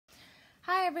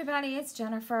everybody, it's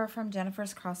Jennifer from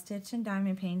Jennifer's Cross Stitch and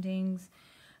Diamond Paintings.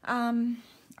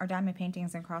 Or Diamond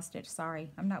Paintings and Cross Stitch,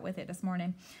 sorry. I'm not with it this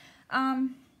morning. A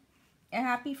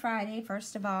happy Friday,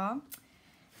 first of all.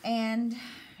 And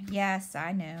yes,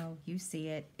 I know, you see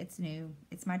it. It's new.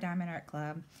 It's my Diamond Art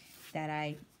Club that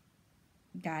I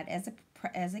got as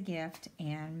a gift,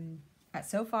 and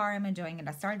so far I'm enjoying it.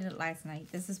 I started it last night.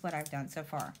 This is what I've done so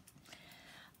far.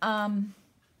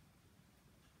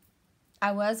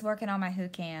 I was working on my Who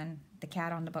Can, the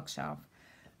cat on the bookshelf,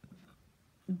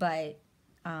 but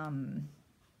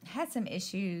had some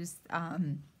issues.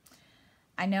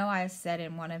 I know I said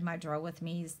in one of my drill with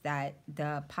me's that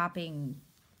the popping,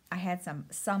 I had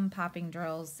some popping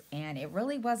drills, and it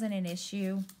really wasn't an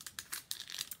issue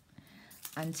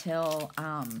until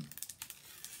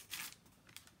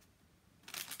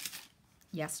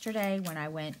yesterday when I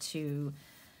went to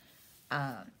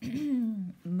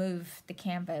move the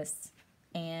canvas.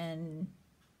 And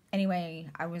anyway,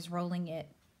 I was rolling it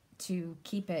to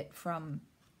keep it from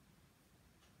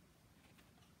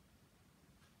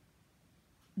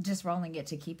just rolling it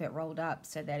to keep it rolled up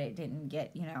so that it didn't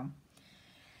get, you know.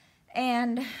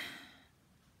 And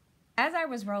as I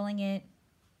was rolling it,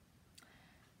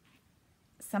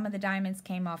 some of the diamonds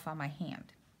came off on my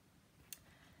hand.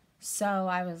 So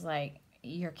I was like,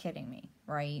 you're kidding me,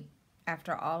 right?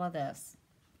 After all of this.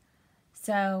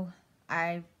 So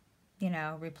I, you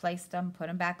know, replaced them, put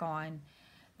them back on.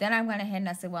 Then I went ahead and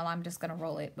I said, well, I'm just going to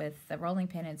roll it with the rolling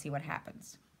pin and see what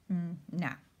happens. No,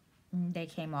 they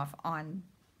came off on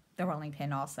the rolling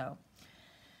pin also.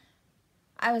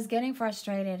 I was getting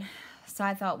frustrated, so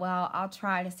I thought, well, I'll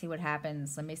try to see what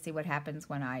happens. Let me see what happens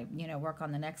when I, you know, work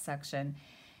on the next section.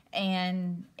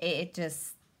 And it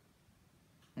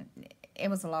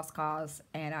was a lost cause,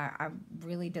 and I'm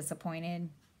really disappointed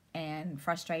and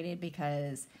frustrated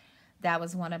because that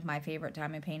was one of my favorite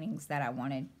diamond paintings that I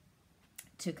wanted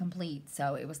to complete.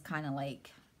 So it was kind of like,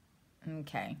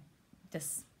 okay,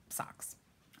 this sucks.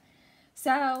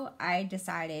 So I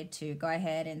decided to go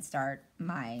ahead and start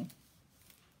my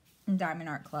Diamond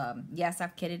Art Club. Yes,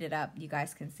 I've kitted it up. You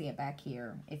guys can see it back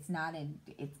here. It's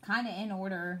kind of in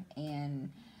order,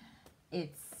 and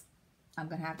I'm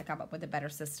going to have to come up with a better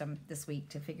system this week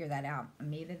to figure that out.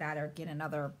 Either that or get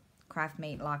another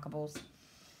Craftmate lockables.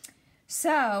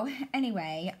 So,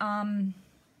 anyway, I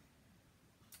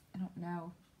don't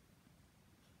know.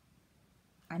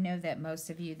 I know that most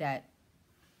of you that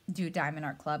do Diamond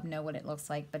Art Club know what it looks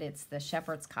like, but it's the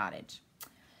Shepherd's Cottage.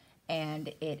 And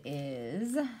it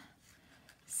is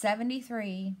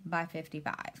 73 by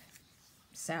 55.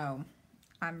 So,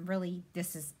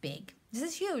 this is big. This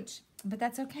is huge, but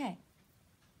that's okay.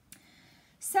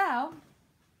 So,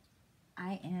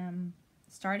 I am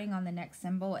starting on the next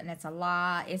symbol, and it's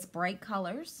bright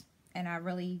colors, and I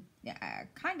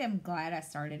kind of am glad I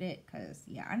started it, because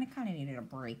yeah, I kind of needed a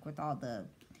break with all the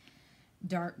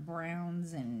dark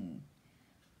browns and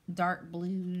dark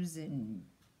blues and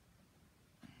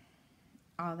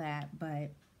all that.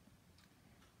 But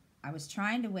I was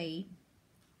trying to wait,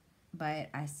 but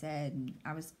I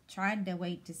was trying to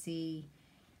wait to see,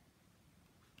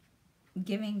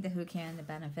 giving the Who Can the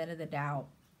benefit of the doubt,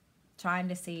 trying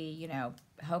to see, you know,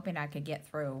 hoping I could get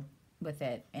through with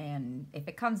it. And if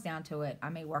it comes down to it, I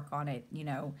may work on it, you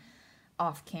know,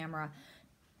 off camera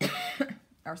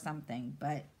or something.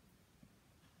 But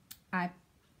I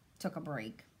took a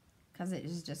break because it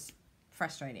was just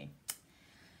frustrating.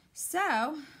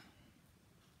 So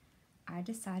I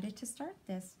decided to start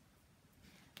this,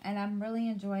 and I'm really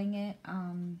enjoying it.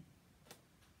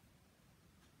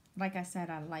 Like I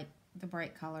said, I like the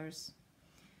bright colors.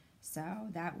 So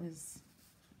that was,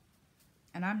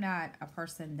 and I'm not a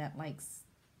person that likes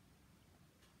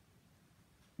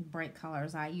bright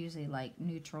colors. I usually like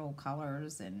neutral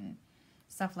colors and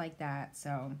stuff like that.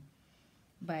 So,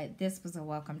 but this was a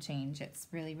welcome change. It's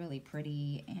really, really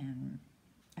pretty, and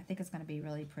I think it's going to be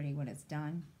really pretty when it's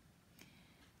done.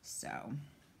 So,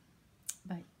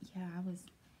 but yeah, I was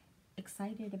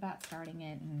excited about starting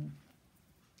it, and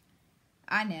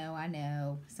I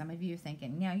know, some of you are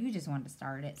thinking, no, you just wanted to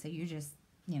start it, so you just,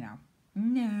 you know.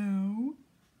 No,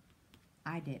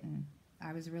 I didn't.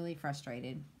 I was really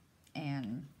frustrated,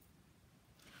 and,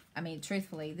 I mean,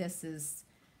 truthfully, this is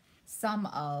some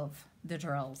of the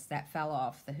drills that fell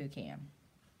off the Who Can,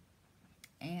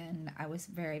 and I was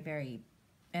very, very,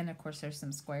 and of course, there's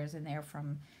some squares in there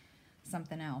from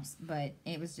something else, but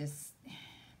it was just,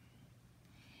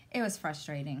 it was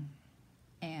frustrating,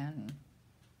 and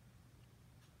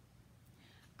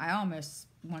I almost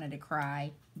wanted to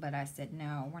cry, but I said,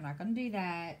 no, we're not going to do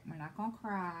that. We're not going to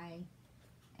cry.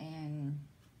 And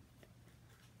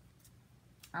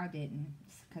I didn't.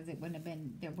 because there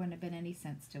wouldn't have been any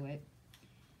sense to it.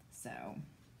 So,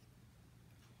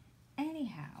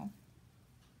 anyhow,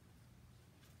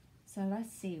 so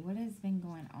let's see what has been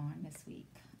going on this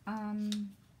week.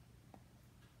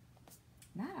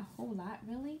 Not a whole lot,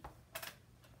 really.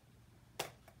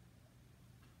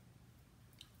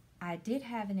 I did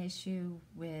have an issue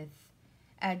with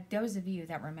those of you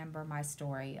that remember my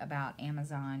story about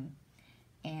Amazon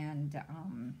and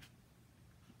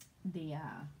the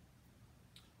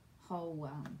whole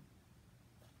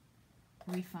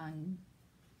refund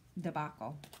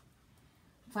debacle.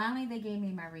 Finally, they gave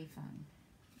me my refund.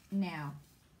 Now,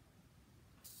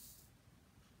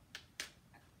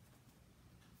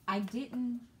 I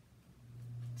didn't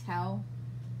tell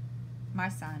my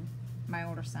son, my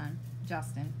older son,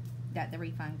 Justin, that the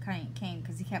refund came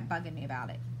because he kept bugging me about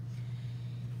it.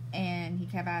 And he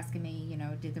kept asking me, you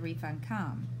know, did the refund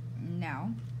come?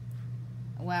 No.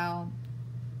 Well,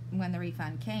 when the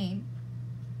refund came,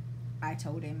 I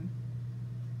told him,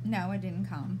 no, it didn't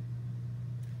come.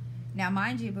 Now,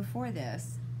 mind you, before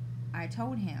this, I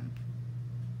told him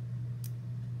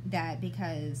that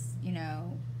because, you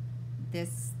know,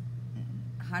 this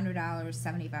 $100,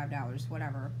 $75,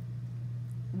 whatever,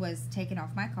 was taken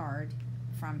off my card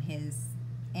from his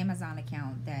Amazon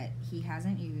account that he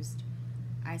hasn't used.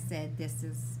 I said, this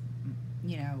is,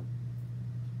 you know,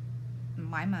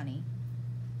 my money,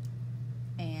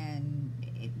 and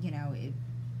it, you know,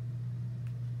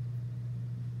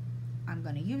 I'm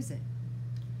going to use it.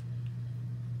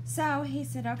 So he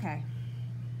said, okay.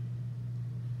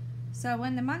 So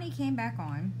when the money came back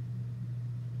on,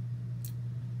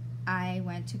 I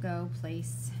went to go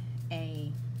place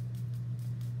a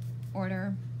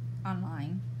order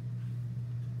online.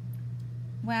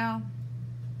 Well,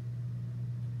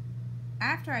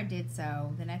 after I did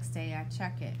so, the next day I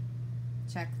checked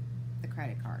the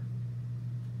credit card.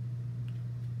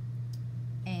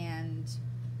 And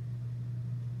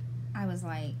I was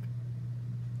like,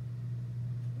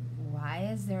 why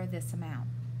is there this amount?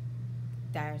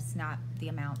 That's not the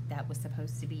amount that was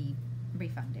supposed to be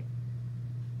refunded.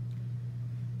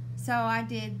 So I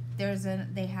did,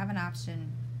 they have an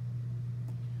option.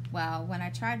 Well, when I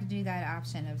tried to do that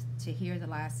option to hear the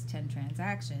last 10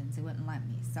 transactions, it wouldn't let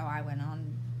me. So I went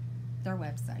on their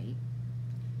website,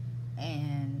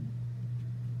 and,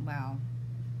 well,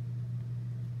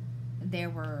 there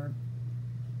were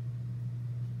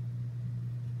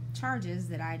charges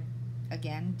that I,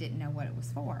 again, didn't know what it was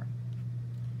for.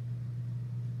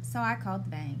 So I called the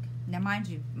bank. Now, mind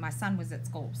you, my son was at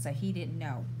school, so he didn't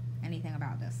know anything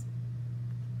about this,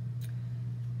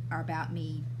 or about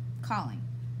me calling.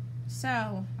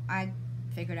 So I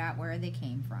figured out where they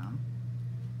came from,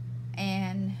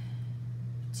 and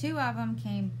 2 of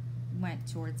them went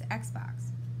towards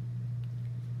Xbox.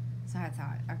 So I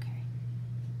thought, okay.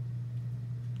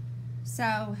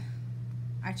 So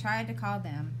I tried to call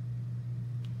them.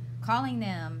 Calling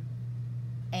them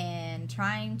and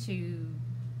trying to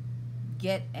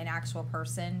get an actual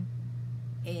person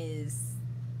is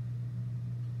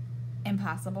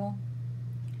impossible.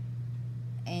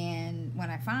 And when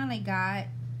I finally got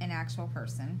an actual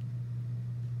person,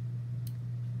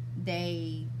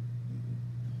 they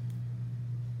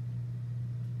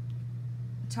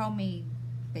told me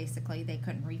basically they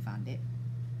couldn't refund it.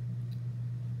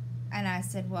 And I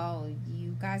said, well,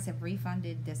 you guys have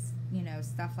refunded this, you know,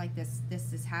 stuff like this.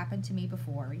 This has happened to me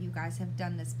before. You guys have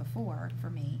done this before for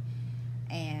me.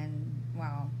 And,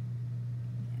 well,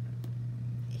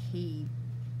 the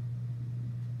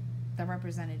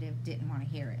representative didn't want to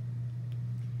hear it.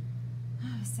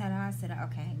 I said,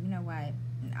 okay, you know what?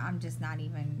 I'm just not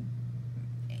even,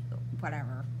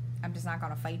 whatever. I'm just not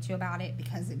going to fight you about it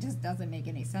because it just doesn't make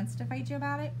any sense to fight you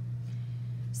about it.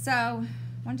 So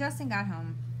when Justin got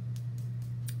home,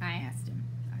 I asked him,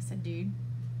 I said, dude,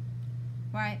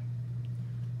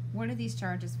 what are these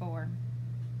charges for?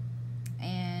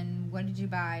 And what did you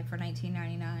buy for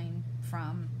 $19.99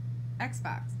 from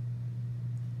Xbox?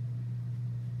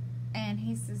 And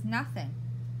he says, nothing.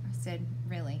 I said,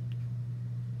 really?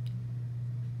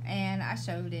 And I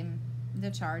showed him the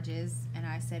charges, and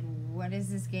I said, what is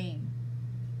this game?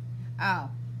 Oh,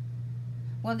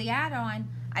 well, the add-on,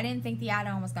 I didn't think the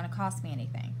add-on was going to cost me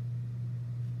anything.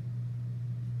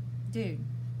 Dude,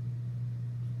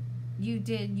 you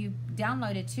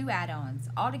downloaded 2 add-ons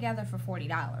all together for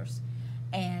 $40,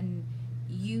 and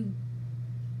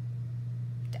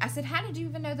I said, how did you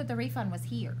even know that the refund was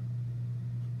here?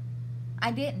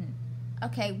 I didn't.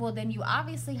 Okay, well, then you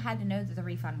obviously had to know that the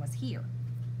refund was here.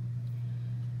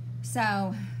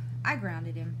 So I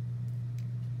grounded him,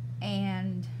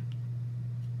 and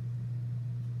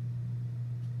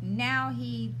now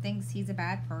he thinks he's a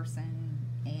bad person.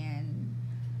 And,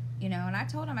 you know, and I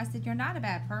told him, I said, you're not a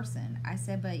bad person. I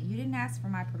said, but you didn't ask for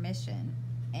my permission.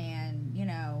 And, you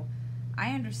know,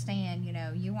 I understand, you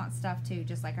know, you want stuff too,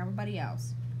 just like everybody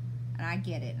else. And I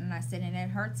get it. And I said, and it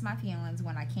hurts my feelings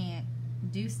when I can't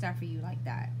do stuff for you like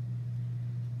that.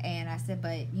 And I said,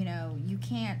 but, you know, you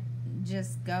can't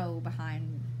just go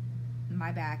behind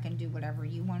my back and do whatever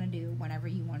you want to do whenever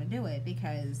you want to do it,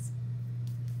 because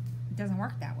it doesn't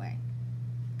work that way.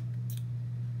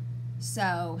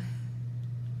 So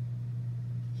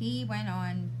he went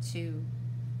on to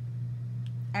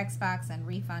Xbox and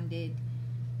refunded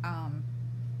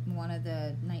one of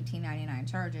the $19.99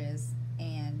 charges,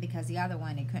 and because the other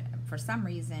one, it could, for some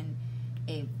reason,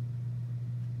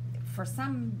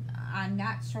 I'm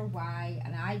not sure why,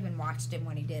 and I even watched him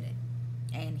when he did it,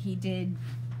 and he did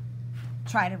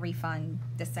try to refund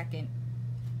the second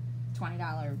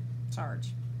 $20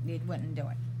 charge. It wouldn't do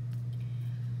it.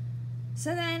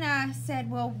 So then I said,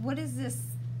 well, what is this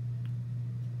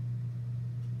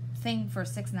thing for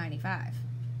 $6.95?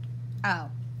 Oh,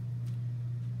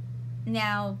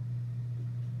 now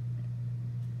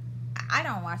I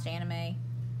don't watch anime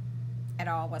at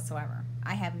all whatsoever.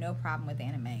 I have no problem with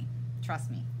anime,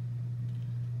 trust me.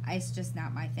 It's just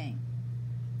not my thing.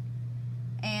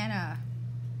 And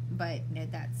but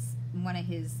that's one of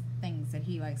his things that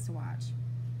he likes to watch.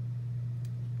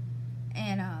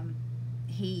 And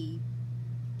he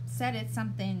said it's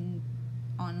something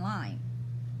online.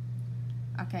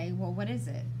 Okay, well, what is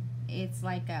it? It's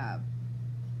like a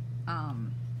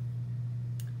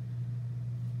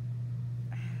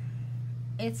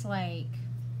it's like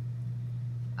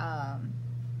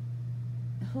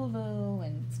Hulu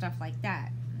and stuff like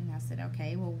that. And I said,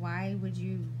 okay, well, why would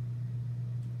you?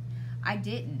 I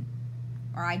didn't,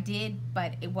 or I did,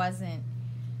 but it wasn't.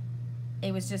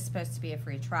 It was just supposed to be a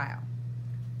free trial,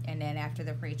 and then after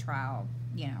the free trial,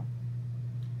 you know.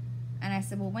 And I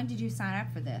said, well, when did you sign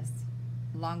up for this?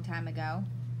 A long time ago.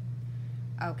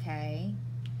 Okay.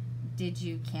 Did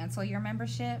you cancel your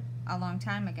membership? A long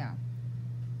time ago.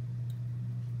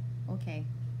 Okay.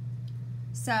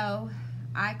 So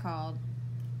I called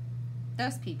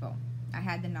those people. I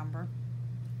had the number.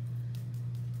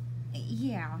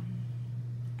 Yeah.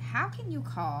 How can you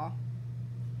call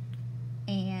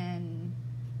and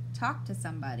talk to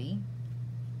somebody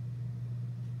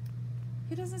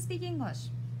who doesn't speak English?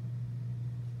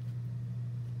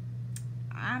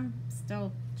 I'm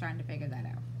still trying to figure that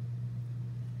out.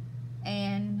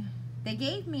 And they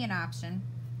gave me an option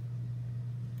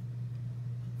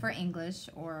for English,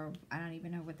 or I don't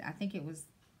even know what, I think it was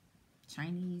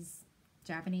Chinese,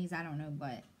 Japanese, I don't know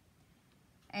what.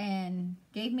 And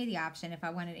gave me the option if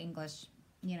I wanted English,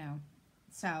 you know.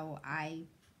 So I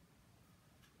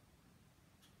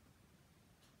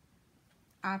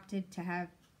opted to have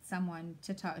someone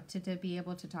to talk to be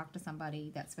able to talk to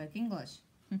somebody that spoke English.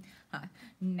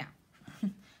 No.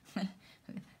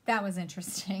 That was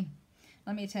interesting.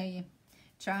 Let me tell you,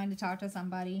 trying to talk to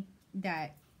somebody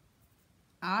that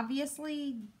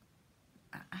obviously,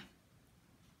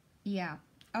 yeah,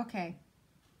 okay.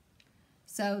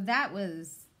 So that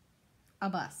was a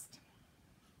bust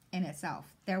in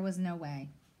itself. There was no way.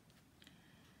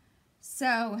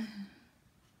 So,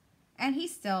 and he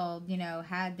still, you know,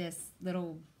 had this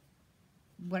little,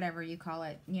 whatever you call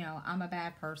it, you know, I'm a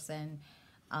bad person.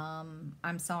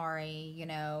 I'm sorry, you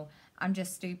know, I'm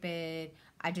just stupid.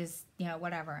 I just, you know,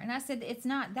 whatever. And I said, it's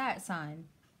not that, son.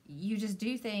 You just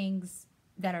do things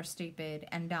that are stupid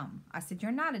and dumb. I said,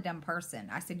 you're not a dumb person.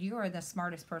 I said, you are the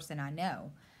smartest person I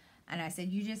know. And I said,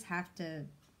 you just have to,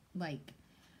 like,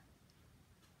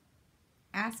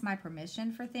 ask my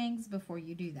permission for things before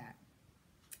you do that.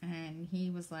 And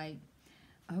he was like,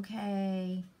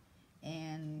 okay.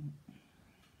 And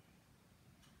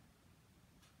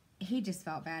he just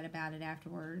felt bad about it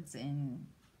afterwards. And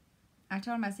I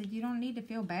told him, I said, you don't need to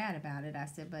feel bad about it. I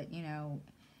said, but, you know,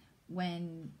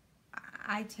 when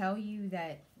I tell you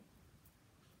that,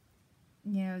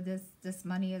 you know, this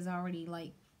money is already,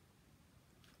 like,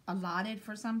 allotted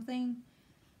for something,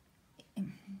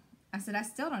 I said, I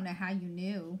still don't know how you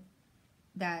knew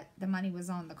that the money was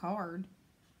on the card,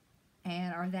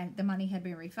 and or that the money had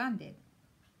been refunded.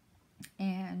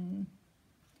 And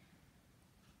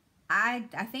I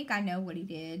think I know what he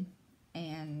did,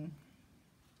 and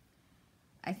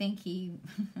I think he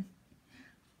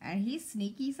and he's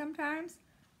sneaky sometimes,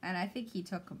 and I think he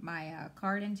took my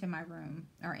card into my room,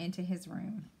 or into his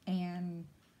room, and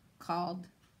called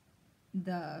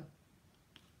the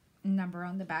number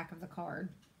on the back of the card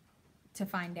to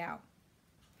find out.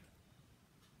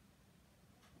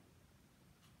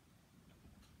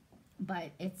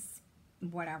 But it's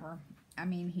whatever. I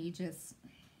mean, he just,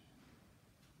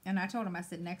 and I told him, I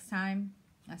said, next time,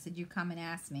 I said, you come and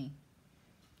ask me.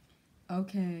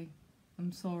 Okay,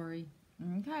 I'm sorry.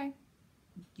 Okay,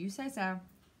 you say so.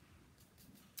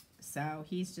 So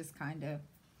he's just kind of,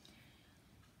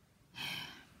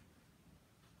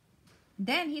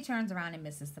 then he turns around and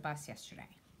misses the bus yesterday.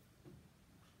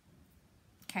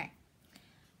 Okay.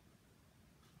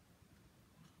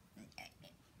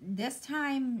 This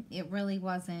time, it really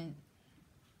wasn't,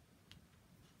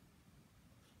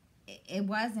 it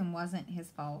was and wasn't his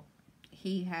fault.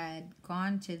 He had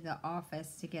gone to the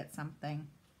office to get something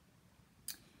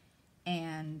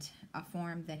and a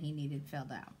form that he needed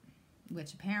filled out,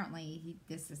 which apparently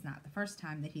this is not the first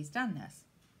time that he's done this.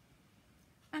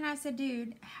 And I said,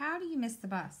 dude, how do you miss the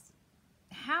bus?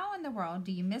 How in the world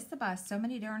do you miss the bus so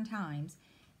many darn times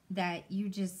that you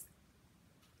just,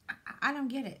 I don't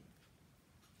get it.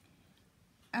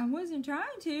 I wasn't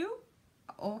trying to.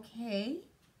 Okay.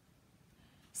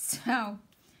 So,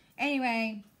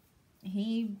 anyway,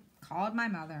 he called my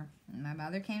mother. And my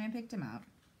mother came and picked him up.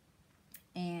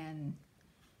 And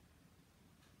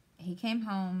he came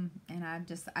home, and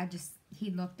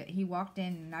he walked in,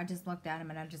 and I just looked at him,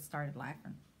 and I just started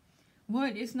laughing.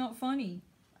 What? It's not funny.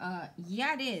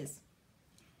 Yeah, it is.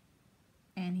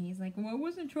 And he's like, well, I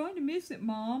wasn't trying to miss it,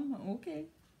 Mom. Okay.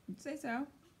 You say so.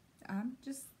 I'm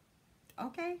just,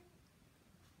 okay.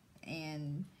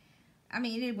 And, I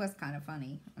mean, it was kind of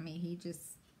funny. I mean, he just,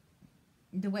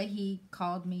 the way he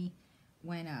called me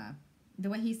when, the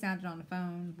way he sounded on the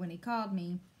phone when he called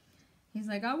me, he's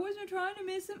like, I wasn't trying to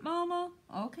miss it, Mama.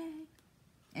 Okay.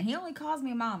 And he only calls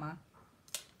me Mama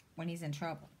when he's in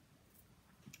trouble.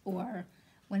 Or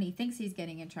when he thinks he's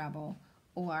getting in trouble.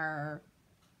 Or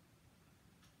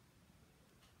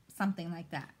something like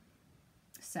that.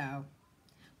 So,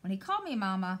 when he called me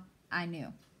Mama, I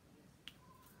knew.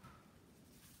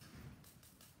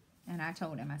 And I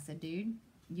told him, I said, dude,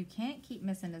 you can't keep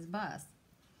missing this bus.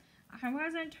 I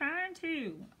wasn't trying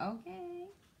to. Okay.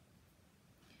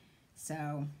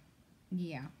 So,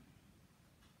 yeah.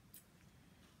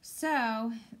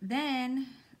 So, then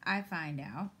I find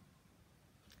out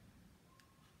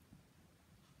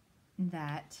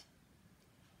that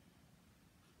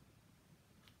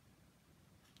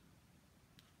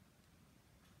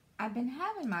I've been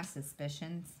having my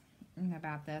suspicions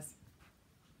about this.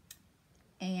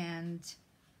 And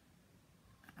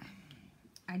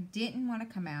I didn't want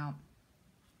to come out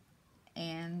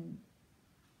and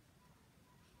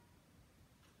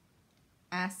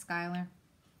ask Skylar.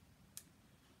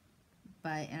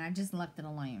 And I just left it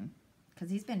alone.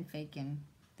 Because he's been faking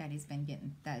that he's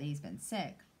been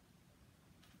sick.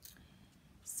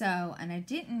 So, and I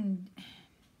didn't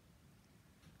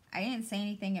say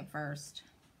anything at first.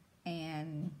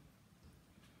 And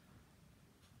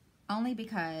only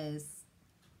because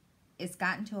it's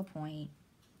gotten to a point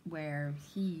where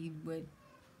he would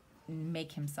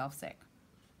make himself sick.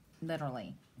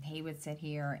 Literally. He would sit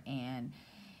here and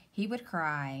he would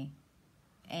cry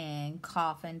and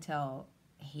cough until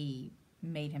he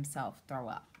made himself throw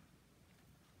up.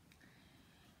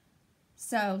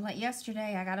 So, like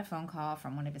yesterday, I got a phone call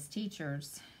from one of his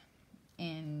teachers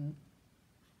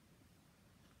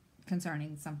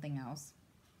concerning something else.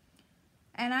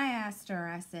 And I asked her,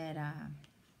 I said,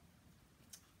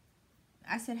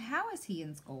 how is he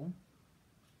in school?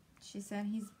 She said,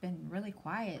 he's been really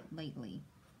quiet lately.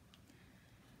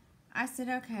 I said,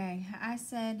 okay. I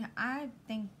said, I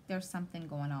think there's something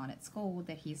going on at school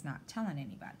that he's not telling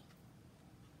anybody.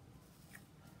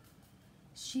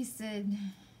 She said,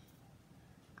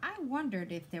 I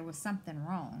wondered if there was something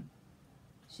wrong.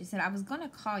 She said, I was going to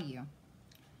call you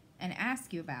and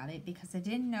ask you about it because I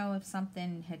didn't know if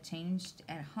something had changed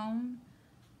at home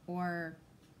or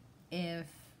if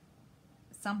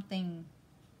something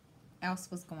else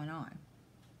was going on.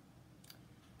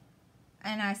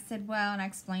 And I said, well, and I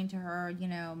explained to her, you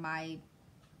know, my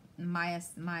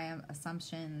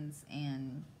assumptions,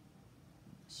 and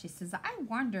she says, I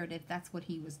wondered if that's what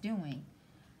he was doing.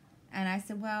 And I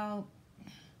said, well,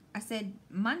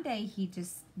 Monday he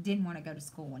just didn't want to go to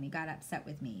school, and he got upset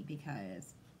with me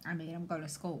because I made him go to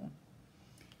school.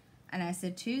 And I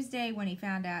said, Tuesday when he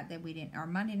found out that or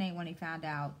Monday night when he found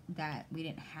out that we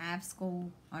didn't have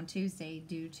school on Tuesday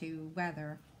due to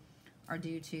weather, or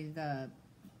due to the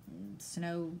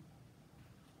snow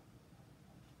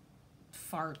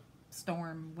fart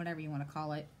storm, whatever you want to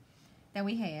call it, that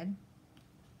we had,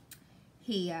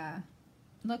 he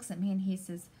looks at me and he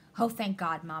says, oh, thank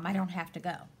God, Mom, I don't have to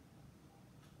go.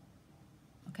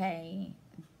 Okay,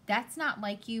 that's not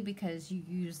like you because you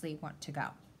usually want to go.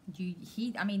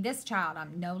 I mean, this child,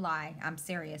 I'm no lie, I'm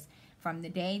serious. from the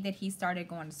day that he started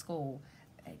going to school.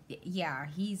 Yeah,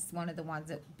 he's one of the ones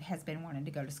that has been wanting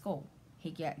to go to school.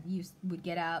 Would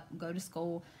get up, go to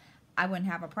school. I wouldn't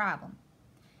have a problem.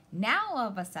 Now all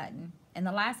of a sudden, in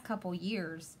the last couple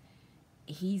years,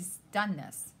 he's done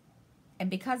this, and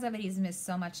because of it, he's missed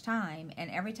so much time. And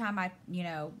every time I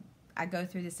go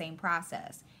through the same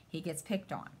process, he gets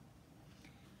picked on.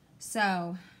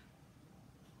 So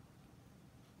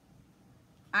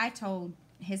I told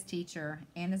his teacher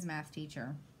and his math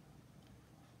teacher,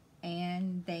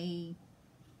 and they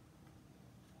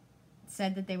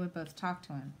said that they would both talk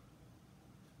to him.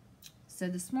 So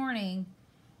this morning,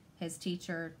 his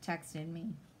teacher texted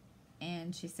me,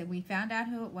 and she said, we found out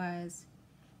who it was.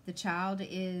 The child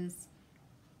has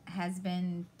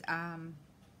been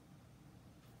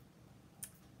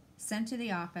sent to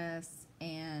the office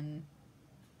and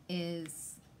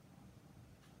is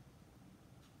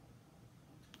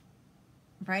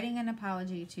writing an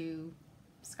apology to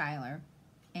Skylar,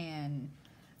 and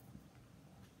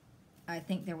I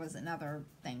think there was another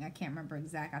thing. I can't remember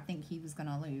exact. I think he was going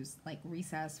to lose like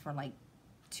recess for like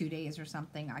 2 days or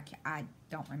something. I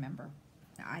don't remember.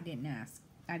 I didn't ask.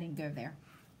 I didn't go there.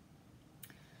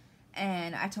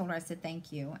 And I told her, I said,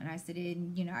 thank you. And I said,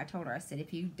 I told her, I said,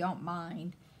 if you don't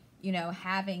mind,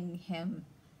 having him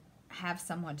have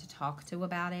someone to talk to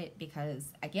about it,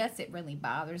 because I guess it really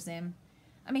bothers him.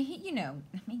 I mean,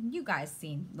 you guys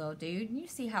seen little dude, and you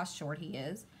see how short he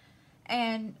is.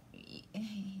 And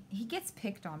he gets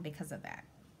picked on because of that.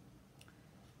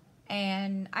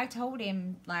 And I told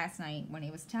him last night when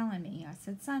he was telling me, I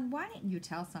said, son, why didn't you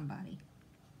tell somebody?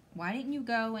 Why didn't you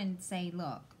go and say,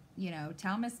 look,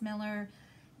 tell Miss Miller,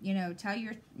 tell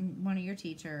one of your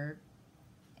teacher,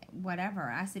 whatever.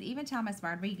 I said, even tell Miss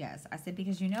Rodriguez. I said,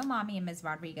 because Mommy and Miss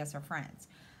Rodriguez are friends.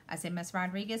 I said, Miss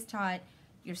Rodriguez taught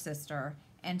your sister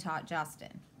and taught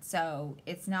Justin. So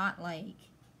it's not like,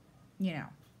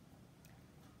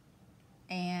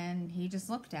 And he just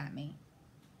looked at me.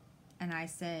 And I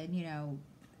said,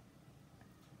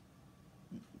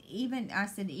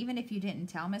 even if you didn't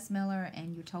tell Miss Miller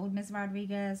and you told Miss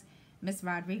Rodriguez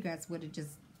would have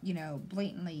just,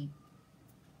 blatantly,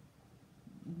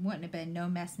 wouldn't have been no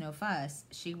mess, no fuss.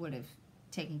 She would have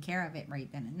taken care of it right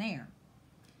then and there.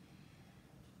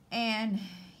 And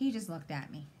he just looked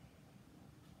at me.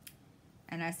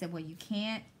 And I said, well, you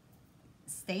can't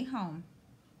stay home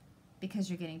because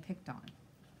you're getting picked on.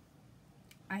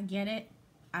 I get it.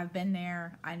 I've been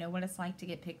there. I know what it's like to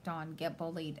get picked on, get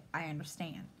bullied. I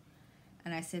understand.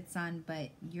 And I said, son,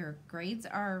 but your grades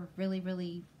are really,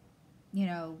 really,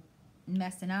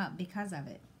 messing up because of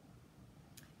it.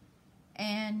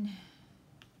 And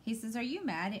he says, are you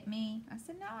mad at me? I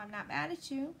said, no, I'm not mad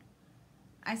at you.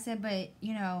 I said, but,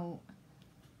 you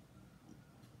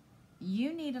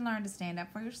need to learn to stand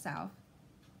up for yourself.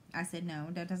 I said, no,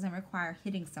 that doesn't require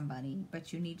hitting somebody,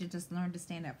 but you need to just learn to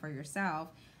stand up for yourself.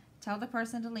 Tell the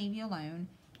person to leave you alone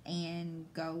and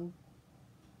go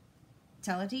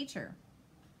tell a teacher.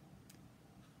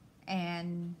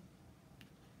 And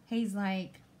he's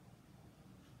like,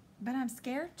 but I'm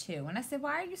scared to. And I said,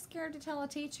 why are you scared to tell a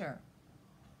teacher?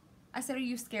 I said, are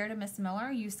you scared of Miss Miller?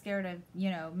 Are you scared of,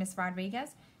 Miss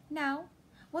Rodriguez? No.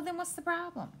 Well, then what's the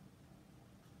problem?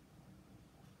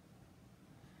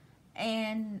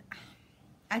 And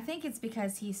I think it's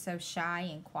because he's so shy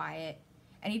and quiet,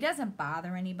 and he doesn't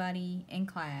bother anybody in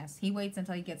class. He waits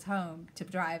until he gets home to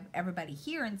drive everybody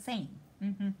here insane.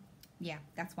 Yeah,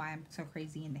 that's why I'm so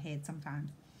crazy in the head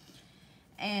sometimes.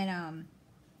 And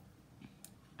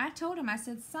I told him, I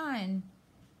said, son,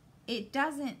 it's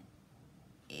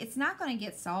not going to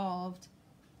get solved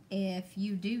if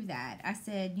you do that. I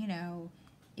said,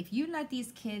 if you let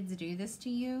these kids do this to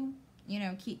you,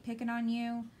 keep picking on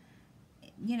you,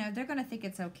 they're going to think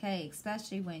it's okay,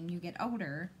 especially when you get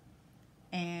older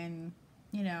and,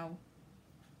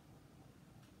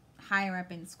 higher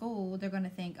up in school. They're going to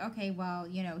think, okay, well,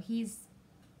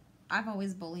 I've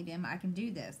always bullied him. I can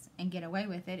do this and get away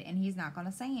with it, and he's not going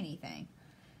to say anything.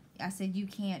 I said, you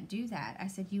can't do that. I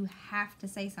said, you have to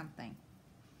say something.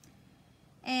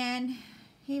 And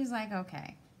he was like,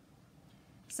 okay.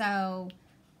 So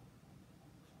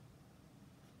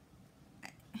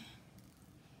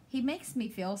he makes me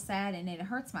feel sad, and it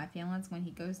hurts my feelings when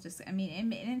he goes to,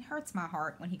 it hurts my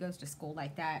heart when he goes to school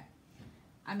like that.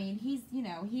 I mean, he's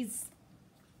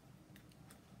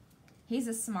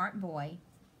a smart boy,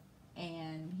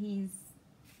 and he's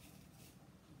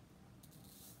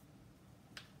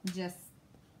just,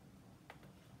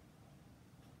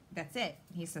 that's it.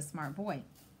 He's a smart boy.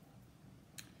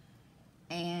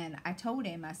 And I told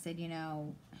him, I said,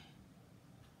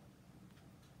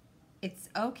 it's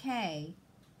okay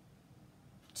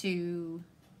to,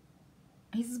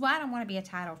 he says, well, I don't want to be a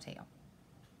tattletale.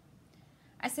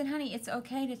 I said, honey, it's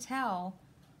okay to tell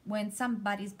when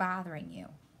somebody's bothering you.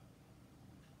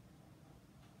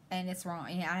 And it's wrong.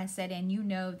 And I said, and you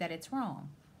know that it's wrong.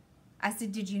 I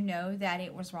said, did you know that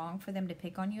it was wrong for them to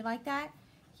pick on you like that?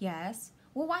 Yes.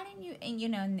 Well, why didn't you? And, you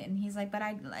know, and he's like, but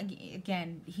I, like,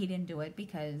 again, he didn't do it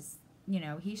because, you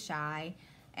know, he's shy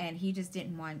and he just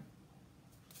didn't want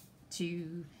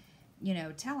to, you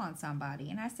know, tell on somebody.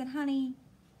 And I said, honey,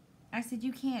 I said,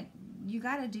 you can't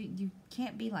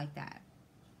be like that.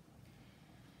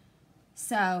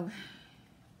 So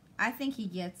I think he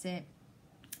gets it.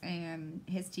 And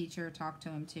his teacher talked to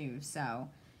him too. So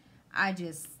I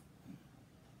just,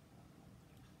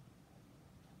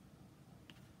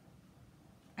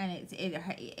 and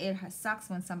it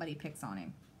sucks when somebody picks on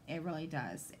him. It really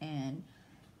does. And,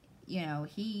 you know,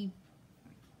 he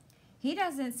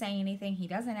doesn't say anything. He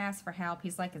doesn't ask for help.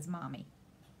 He's like his mommy.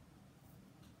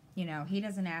 You know, he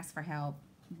doesn't ask for help.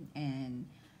 And,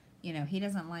 you know, he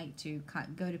doesn't like to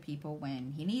go to people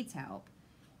when he needs help.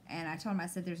 And I told him, I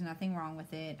said, there's nothing wrong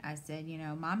with it. I said, you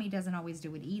know, mommy doesn't always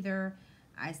do it either.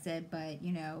 I said, but,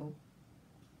 you know,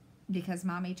 because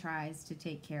mommy tries to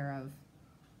take care of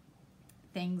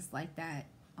things like that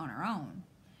on her own.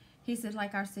 He said,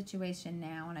 like our situation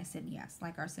now. And I said, yes,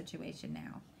 like our situation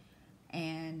now.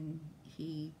 And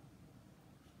he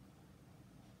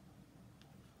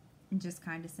just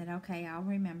kind of said, okay, I'll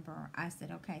remember. I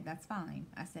said, okay, that's fine.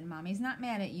 I said, mommy's not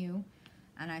mad at you.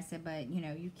 And I said, but, you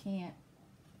know, you can't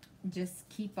just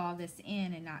keep all this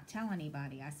in and not tell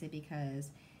anybody. I said,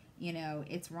 because, you know,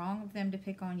 it's wrong of them to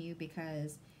pick on you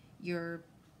because you're,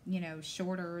 you know,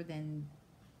 shorter than,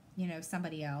 you know,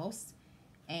 somebody else.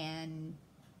 And,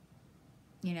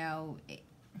 you know,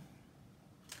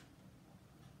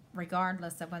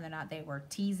 regardless of whether or not they were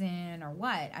teasing or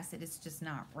what, I said, it's just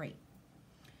not right.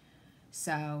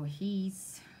 So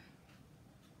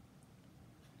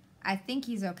I think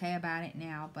he's okay about it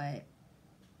now, but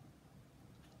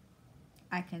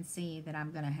I can see that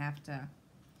I'm going to have to,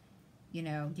 you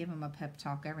know, give him a pep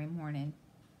talk every morning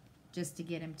just to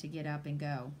get him to get up and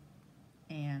go.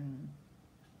 And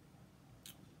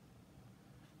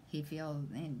he feels,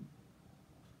 and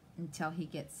until he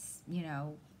gets, you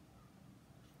know,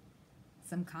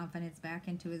 some confidence back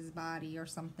into his body or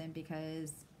something,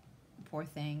 because poor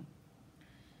thing.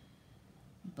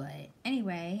 But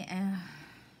anyway,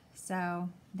 so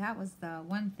that was the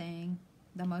one thing,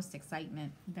 the most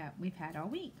excitement that we've had all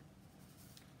week.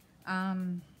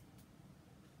 As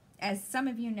some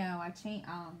of you know, I changed,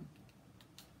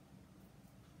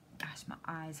 gosh, my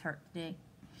eyes hurt today.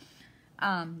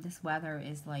 This weather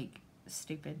is like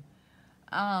stupid.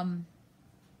 The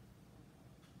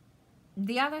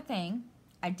other thing,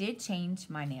 I did change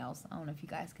my nails. I don't know if you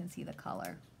guys can see the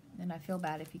color, and I feel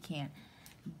bad if you can't.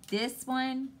 This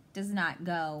one does not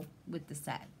go with the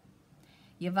set.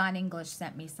 Yvonne English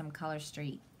sent me some Color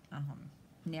Street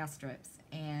nail strips,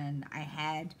 and I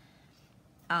had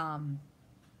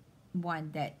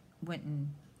one that wouldn't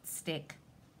stick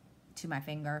to my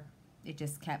finger. It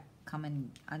just kept coming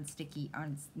unsticky,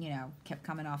 you know, kept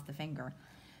coming off the finger.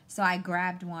 So I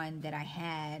grabbed one that I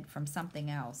had from something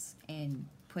else and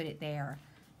put it there,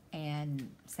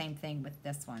 and same thing with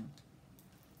this one.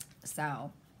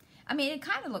 So, I mean, it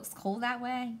kind of looks cool that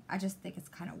way. I just think it's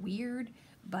kind of weird,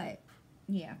 but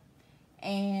yeah.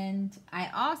 And I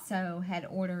also had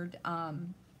ordered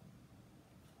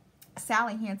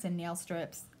Sally Hansen nail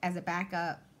strips as a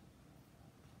backup,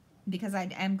 because I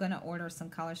am going to order some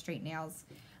Color Street nails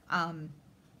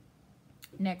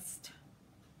next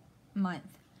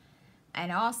month.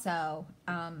 And also,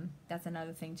 that's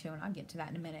another thing too, and I'll get to that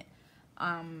in a minute.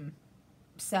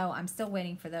 So I'm still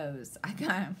waiting for those. I got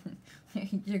them.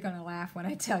 You're going to laugh when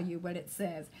I tell you what it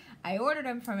says. I ordered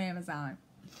them from Amazon,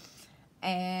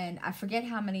 and I forget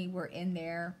how many were in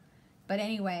there. But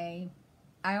anyway,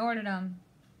 I ordered them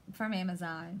from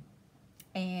Amazon,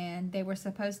 and they were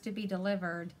supposed to be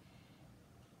delivered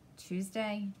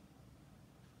Tuesday,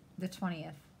 the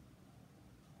 20th.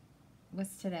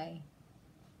 What's today?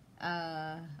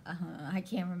 I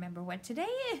can't remember what today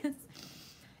is.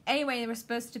 Anyway, they were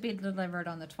supposed to be delivered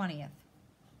on the 20th.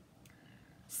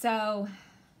 So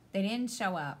they didn't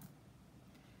show up.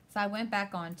 So I went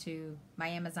back onto my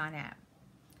Amazon app,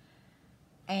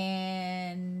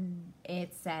 and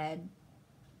it said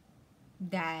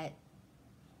that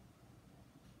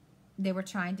they were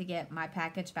trying to get my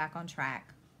package back on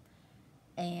track,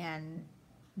 and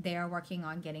they are working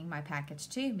on getting my package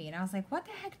to me. And I was like, what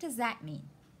the heck does that mean?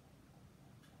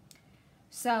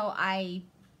 So I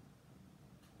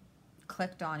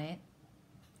clicked on it,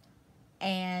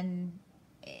 and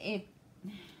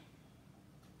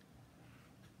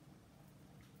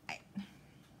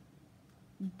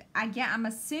I'm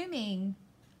assuming,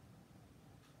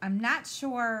 I'm not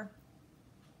sure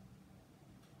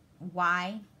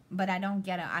why, but I don't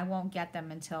get it. I won't get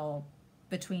them until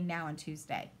between now and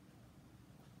Tuesday.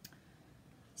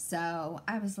 So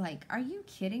I was like, are you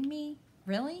kidding me?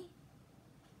 Really?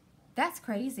 That's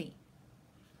crazy.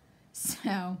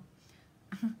 So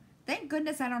thank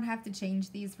goodness I don't have to change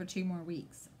these for 2 more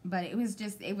weeks. But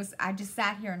I just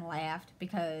sat here and laughed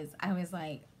because I was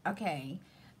like, okay,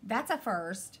 that's a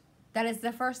first. That is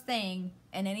the first thing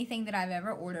in anything that I've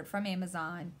ever ordered from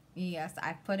Amazon. Yes,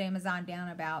 I've put Amazon down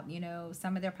about,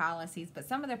 some of their policies, but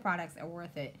some of their products are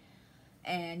worth it.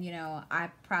 And, I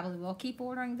probably will keep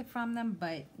ordering from them,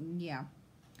 but yeah.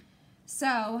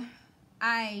 So,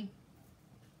 I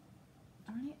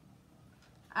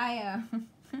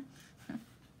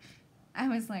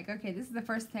was like, okay, this is the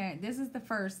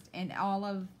first in all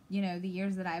of, the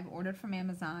years that I've ordered from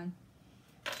Amazon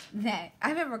that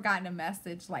I've ever gotten a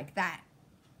message like that.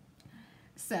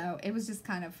 So it was just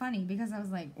kind of funny because I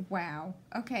was like, wow,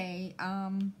 okay,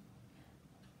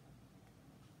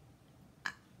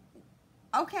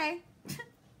 okay.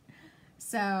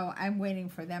 So I'm waiting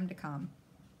for them to come.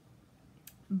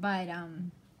 But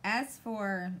as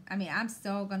for, I'm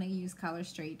still going to use Color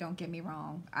Street, don't get me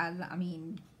wrong. I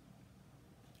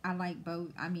like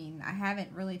both. I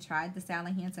haven't really tried the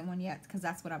Sally Hansen one yet because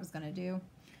that's what I was going to do.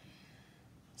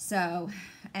 So,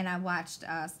 and I watched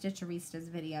Stitcherista's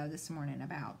video this morning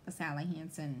about the Sally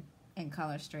Hansen and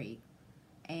Color Street.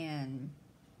 And,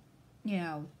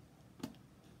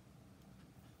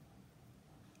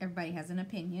 everybody has an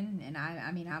opinion. And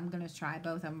I'm going to try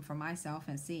both of them for myself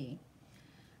and see.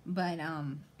 But,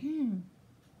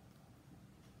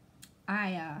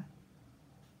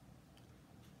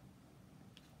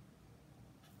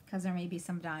 because there may be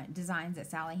some designs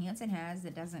that Sally Hansen has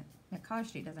that Color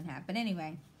Street doesn't have. But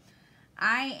anyway,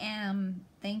 I am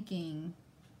thinking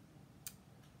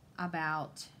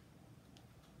about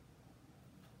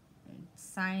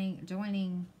signing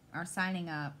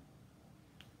up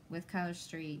with Cottage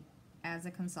Street as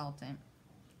a consultant.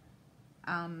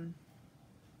 I've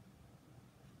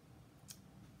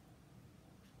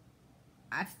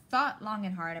thought long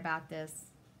and hard about this,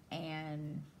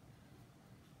 and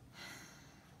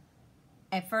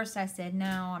at first I said,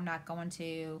 no, I'm not going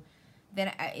to.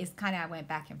 Then I went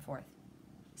back and forth.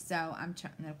 So I'm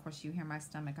trying, and of course you hear my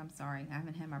stomach, I'm sorry. I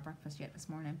haven't had my breakfast yet this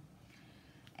morning.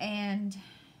 And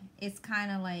it's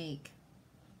kind of like,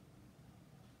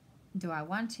 do I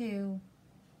want to?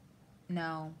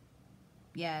 No.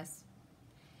 Yes.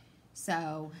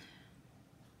 So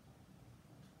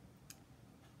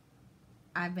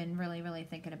I've been really, really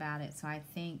thinking about it. So I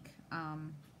think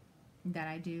that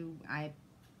I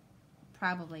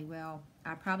probably will.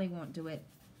 I probably won't do it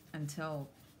until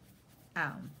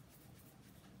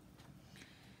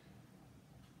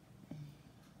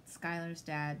Skylar's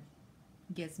dad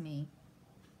gives me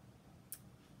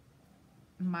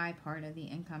my part of the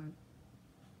income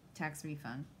tax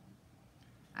refund.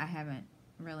 I haven't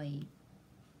really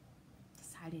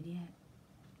decided yet.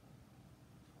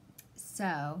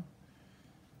 So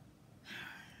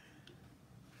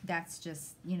that's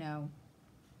just,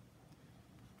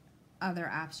 other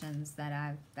options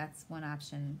that's one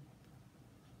option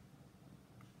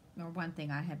or one thing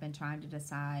I have been trying to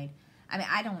decide.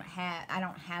 I don't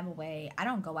have a way. I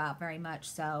don't go out very much,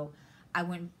 so I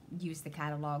wouldn't use the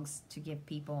catalogs to give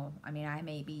people. I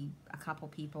may be a couple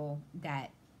people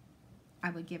that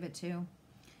I would give it to,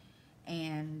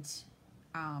 and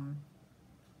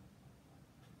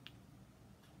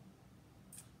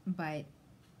but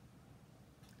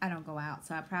I don't go out,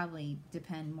 so I probably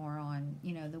depend more on,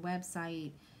 the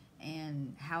website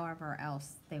and however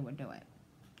else they would do it.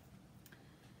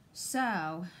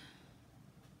 So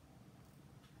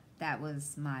that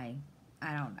was I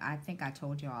think I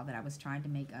told you all that I was trying to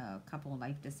make a couple of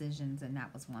life decisions, and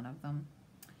that was one of them.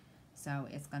 So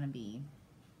it's going to be,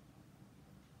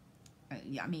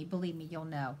 believe me, you'll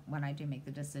know when I do make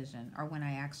the decision, or when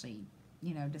I actually,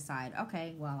 decide,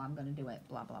 okay, well, I'm going to do it,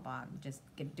 blah, blah, blah, just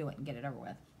do it and get it over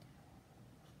with.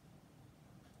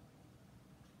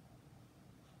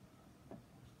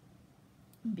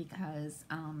 Because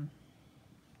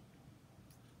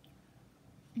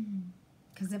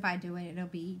if I do it, it'll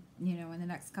be, in the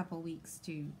next couple of weeks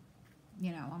to,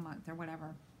 a month or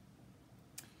whatever.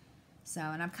 So,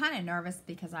 and I'm kind of nervous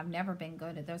because I've never been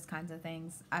good at those kinds of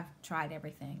things. I've tried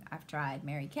everything. I've tried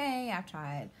Mary Kay. I've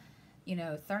tried,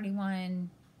 31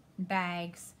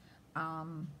 bags.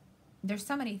 There's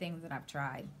so many things that I've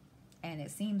tried. And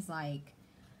it seems like,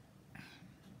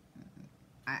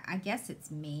 I guess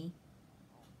it's me.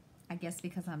 I guess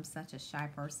because I'm such a shy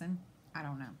person. I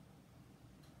don't know.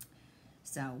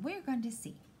 So we're going to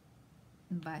see.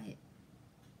 But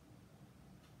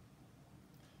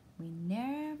we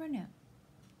never know.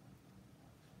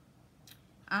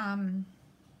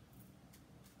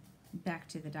 Back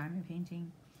to the diamond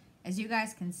painting. As you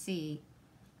guys can see,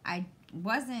 I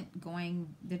wasn't going,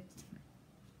 the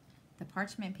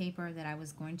parchment paper that I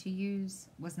was going to use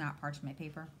was not parchment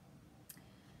paper.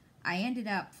 I ended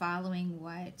up following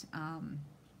what,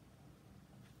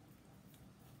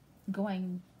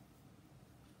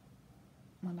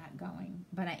 not going,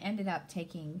 but I ended up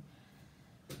taking,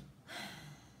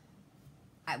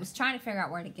 I was trying to figure out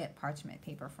where to get parchment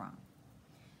paper from.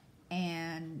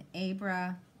 And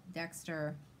Abra,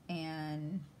 Dexter,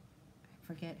 and I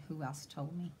forget who else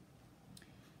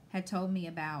had told me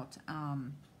about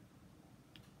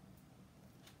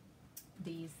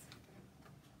these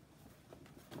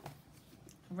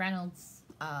Reynolds,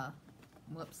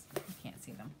 whoops, I can't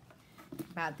see them,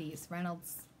 about these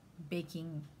Reynolds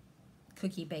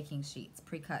cookie baking sheets,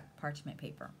 pre-cut parchment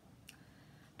paper.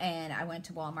 And I went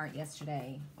to Walmart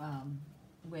yesterday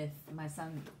with my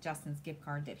son Justin's gift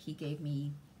card that he gave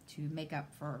me to make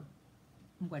up for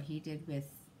what he did with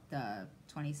the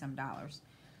 $20-some.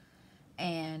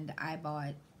 And I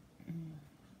bought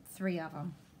 3 of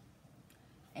them.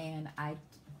 And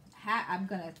I'm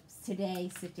going to today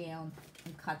sit down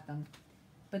and cut them.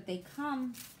 But they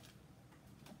come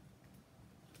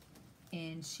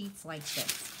in sheets like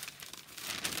this.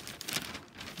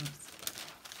 Oops.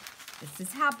 This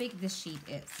is how big this sheet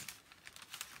is.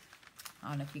 I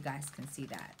don't know if you guys can see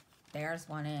that. There's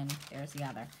one end, there's the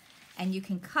other. And you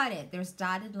can cut it. There's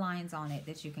dotted lines on it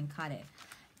that you can cut it.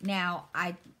 Now,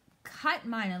 I cut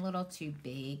mine a little too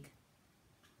big.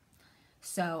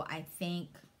 So I think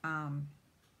I'm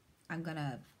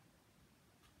gonna,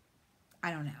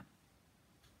 I don't know.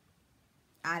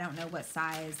 I don't know what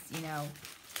size, you know.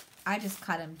 I just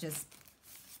cut them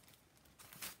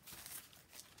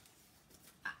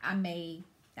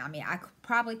I could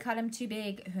probably cut them too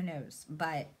big, who knows.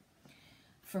 But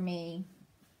for me,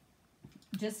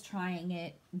 just trying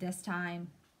it this time,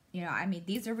 you know, I mean,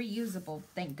 these are reusable,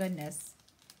 thank goodness.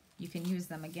 You can use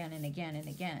them again and again and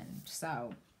again,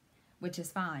 so, which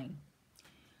is fine.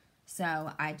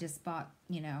 So I just bought,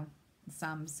 you know,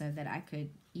 some so that I could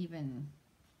even,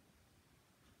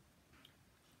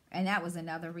 and that was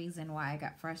another reason why I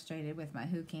got frustrated with my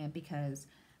Who Can, because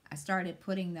I started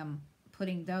putting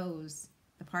those,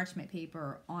 the parchment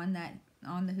paper on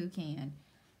the Who Can,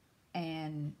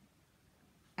 and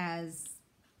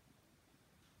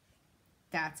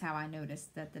that's how I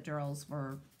noticed that the drills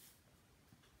were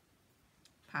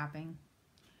popping.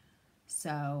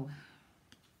 So,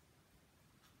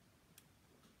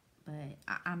 but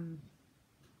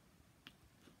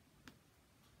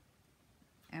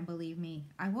and believe me,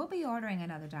 I will be ordering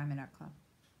another Diamond Art Club.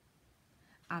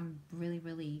 I'm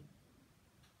really,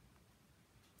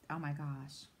 oh my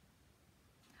gosh.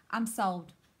 I'm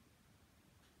sold.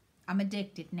 I'm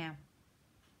addicted now.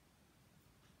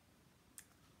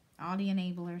 All the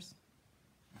enablers.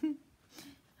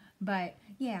 But,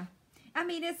 yeah. I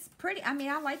mean, it's pretty. I mean,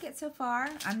 I like it so far.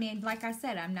 I mean, like I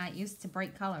said, I'm not used to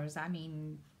bright colors. I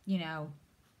mean, you know,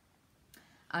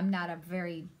 I'm not a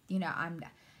very, you know,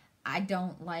 I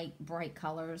don't like bright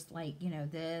colors like, you know,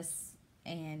 this.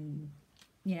 And,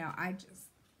 you know,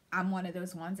 I'm one of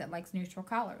those ones that likes neutral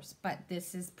colors. But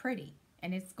this is pretty.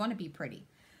 And it's going to be pretty.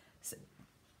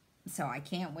 So I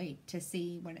can't wait to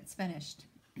see when it's finished.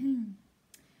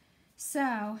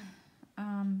 So,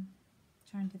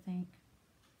 trying to think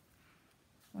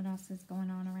what else is going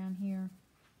on around here.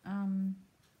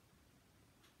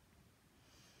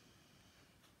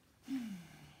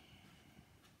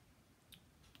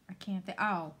 I can't think.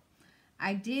 Oh,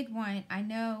 I did want, I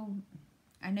know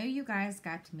you guys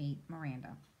got to meet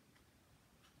Miranda.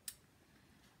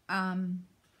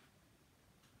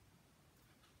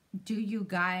 Do you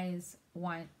guys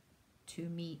want to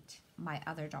meet my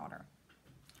other daughter?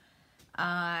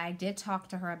 I did talk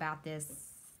to her about this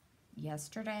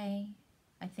yesterday,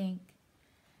 I think,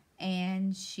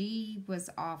 and she was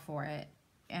all for it.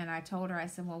 And I told her, I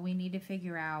said, well, we need to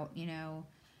figure out, you know,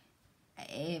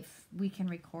 if we can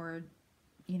record,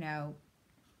 you know,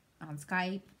 on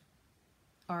Skype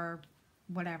or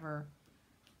whatever,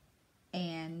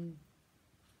 and,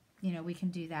 you know, we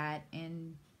can do that,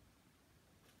 and,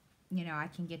 you know, I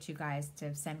can get you guys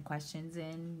to send questions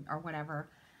in or whatever,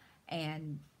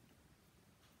 and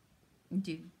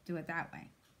do it that way.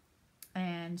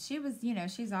 And she was, you know,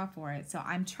 she's all for it. So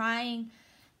I'm trying.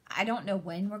 I don't know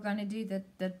when we're going to do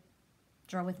the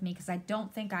draw with me, because I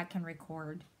don't think I can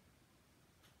record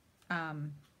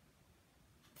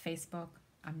Facebook.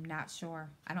 I'm not sure.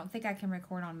 I don't think I can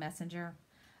record on Messenger.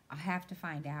 I'll have to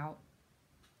find out.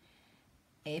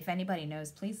 If anybody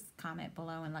knows, please comment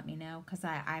below and let me know, because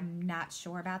I'm not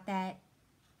sure about that.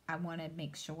 I want to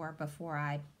make sure before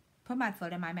I put my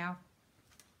foot in my mouth.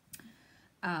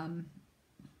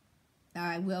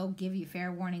 I will give you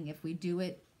fair warning if we do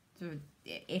it through,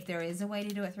 if there is a way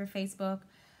to do it through Facebook,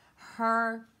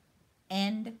 her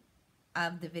end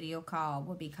of the video call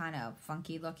will be kind of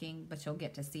funky looking, but you'll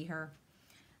get to see her.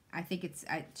 I think it's,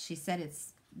 she said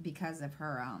it's because of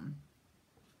her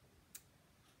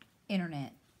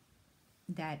internet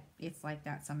that it's like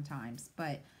that sometimes.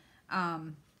 But I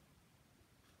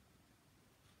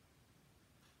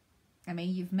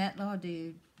mean, you've met Little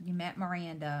Dude, you met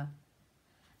Miranda,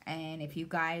 and if you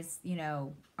guys, you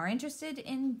know, are interested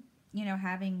in, you know,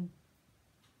 having,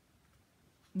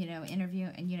 you know, interview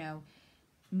and, you know,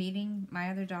 meeting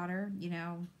my other daughter, you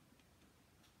know,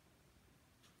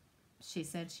 she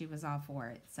said she was all for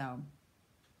it. So,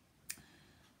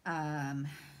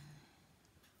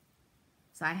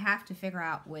 so I have to figure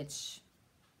out which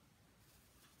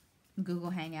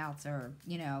Google Hangouts or,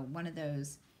 you know, one of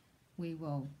those we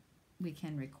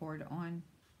can record on.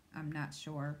 I'm not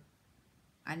sure.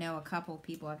 I know a couple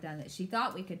people have done it. She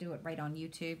thought we could do it right on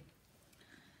YouTube,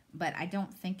 but I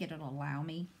don't think it'll allow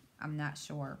me. I'm not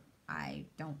sure. I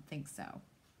don't think so.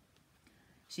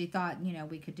 She thought, you know,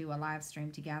 we could do a live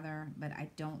stream together, but I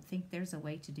don't think there's a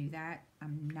way to do that.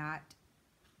 I'm not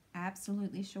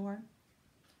absolutely sure.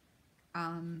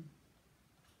 At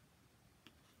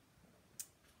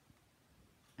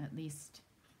least,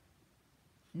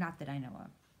 not that I know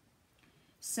of.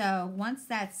 So once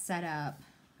that's set up,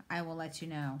 I will let you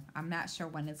know. I'm not sure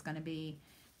when it's going to be,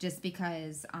 just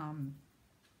because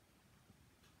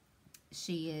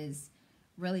she is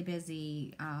really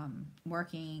busy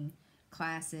working,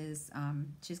 classes.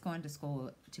 She's going to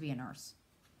school to be a nurse,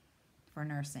 for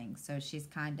nursing. So she's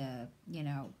kind of, you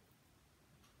know,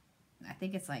 I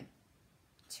think it's like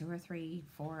 2 or 3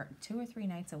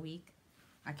 nights a week.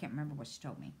 I can't remember what she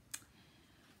told me.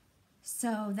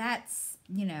 So that's,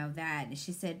 you know, that.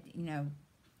 She said, you know,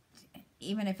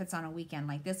 even if it's on a weekend,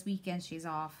 like this weekend she's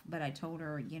off, but I told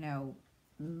her, you know,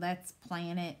 let's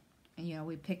plan it. And, you know,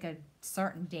 we pick a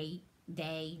certain date,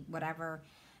 day, whatever,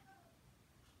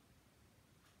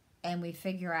 and we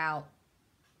figure out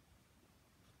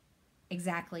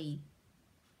exactly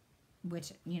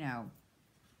which, you know,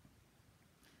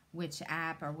 which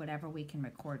app or whatever we can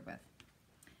record with.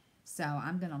 So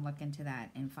I'm going to look into that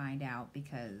and find out,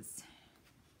 because,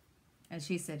 and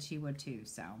she said she would too,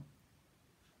 so.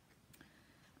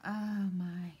 Oh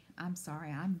my, I'm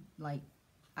sorry. I'm like,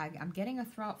 I'm getting a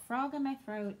frog in my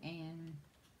throat, and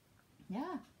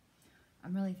yeah,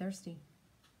 I'm really thirsty.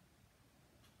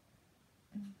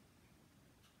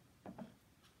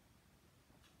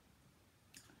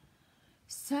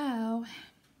 So,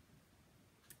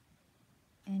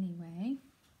 anyway,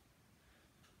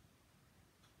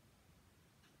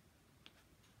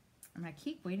 and I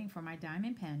keep waiting for my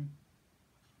diamond pen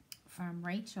from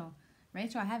Rachel.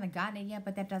 Rachel, I haven't gotten it yet,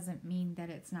 but that doesn't mean that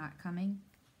it's not coming.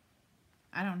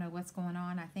 I don't know what's going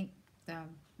on. I think I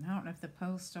don't know if the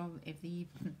postal, if the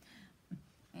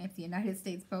United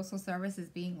States Postal Service is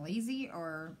being lazy,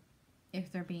 or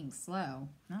if they're being slow.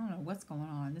 I don't know what's going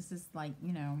on. This is like,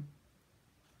 you know,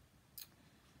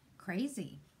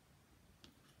 crazy.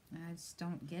 I just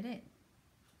don't get it.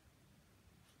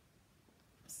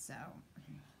 So,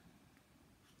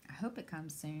 I hope it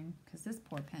comes soon, because this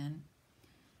poor pen,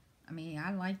 I mean,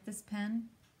 I like this pen,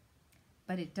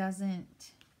 but it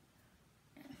doesn't,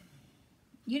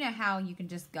 you know how you can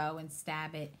just go and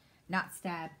stab it, not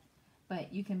stab,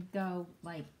 but you can go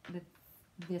like with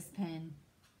this pen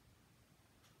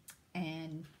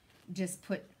and just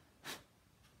put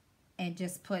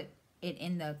it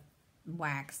in the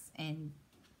wax and,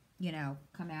 you know,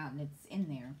 come out and it's in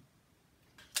there.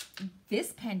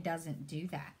 This pen doesn't do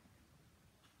that.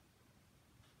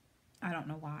 I don't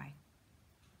know why.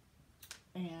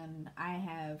 And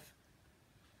I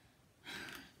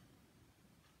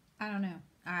don't know.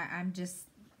 I'm just,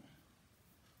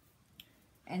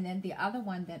 and then the other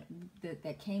one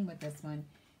that came with this one,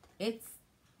 it's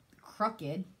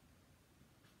crooked,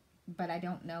 but I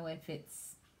don't know if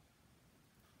it's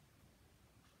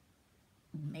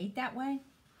made that way.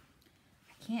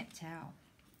 I can't tell.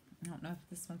 I don't know if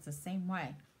this one's the same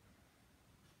way.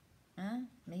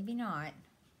 Maybe not.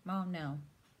 Oh, no.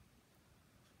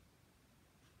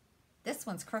 This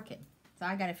one's crooked, so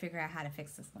I got to figure out how to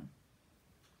fix this one.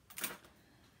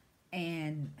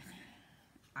 And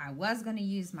I was going to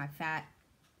use my fat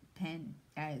pen,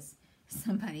 as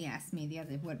somebody asked me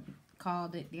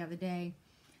called it the other day,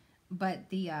 but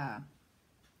the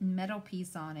metal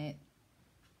piece on it,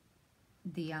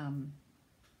 the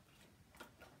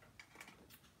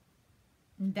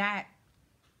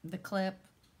the clip,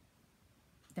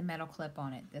 the metal clip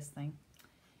on it, this thing,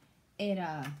 it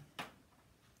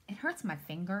hurts my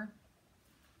finger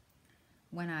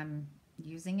when I'm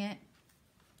using it.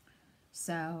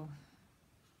 So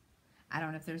I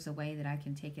don't know if there's a way that I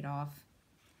can take it off,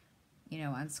 you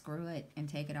know, unscrew it and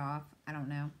take it off. I don't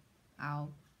know.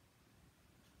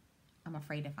 I'm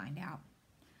afraid to find out.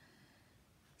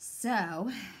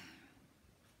 So,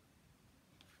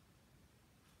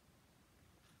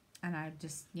 and I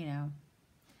just, you know,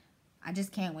 I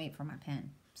just can't wait for my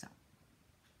pen. So,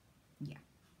 yeah.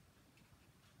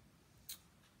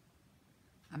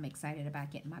 I'm excited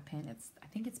about getting my pen. I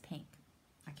think it's pink.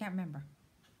 I can't remember.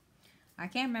 I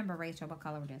can't remember, Rachel, what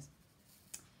color it is.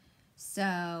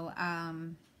 So,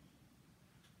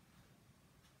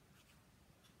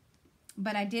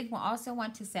 but I did also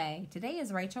want to say, today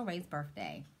is Rachel Ray's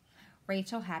birthday.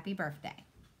 Rachel, happy birthday.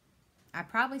 I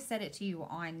probably said it to you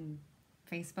on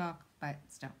Facebook, but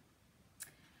still,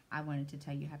 I wanted to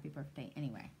tell you happy birthday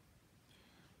anyway.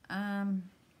 That's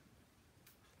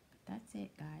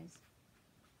it, guys.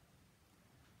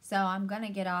 So I'm going to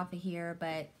get off of here,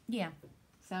 but yeah.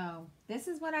 So this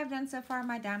is what I've done so far in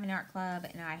my Diamond Art Club,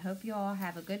 and I hope you all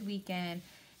have a good weekend.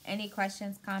 Any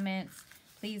questions, comments,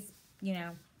 please, you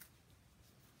know,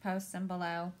 post them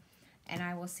below. And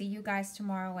I will see you guys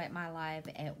tomorrow at my live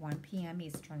at 1 p.m.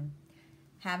 Eastern.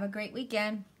 Have a great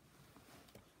weekend.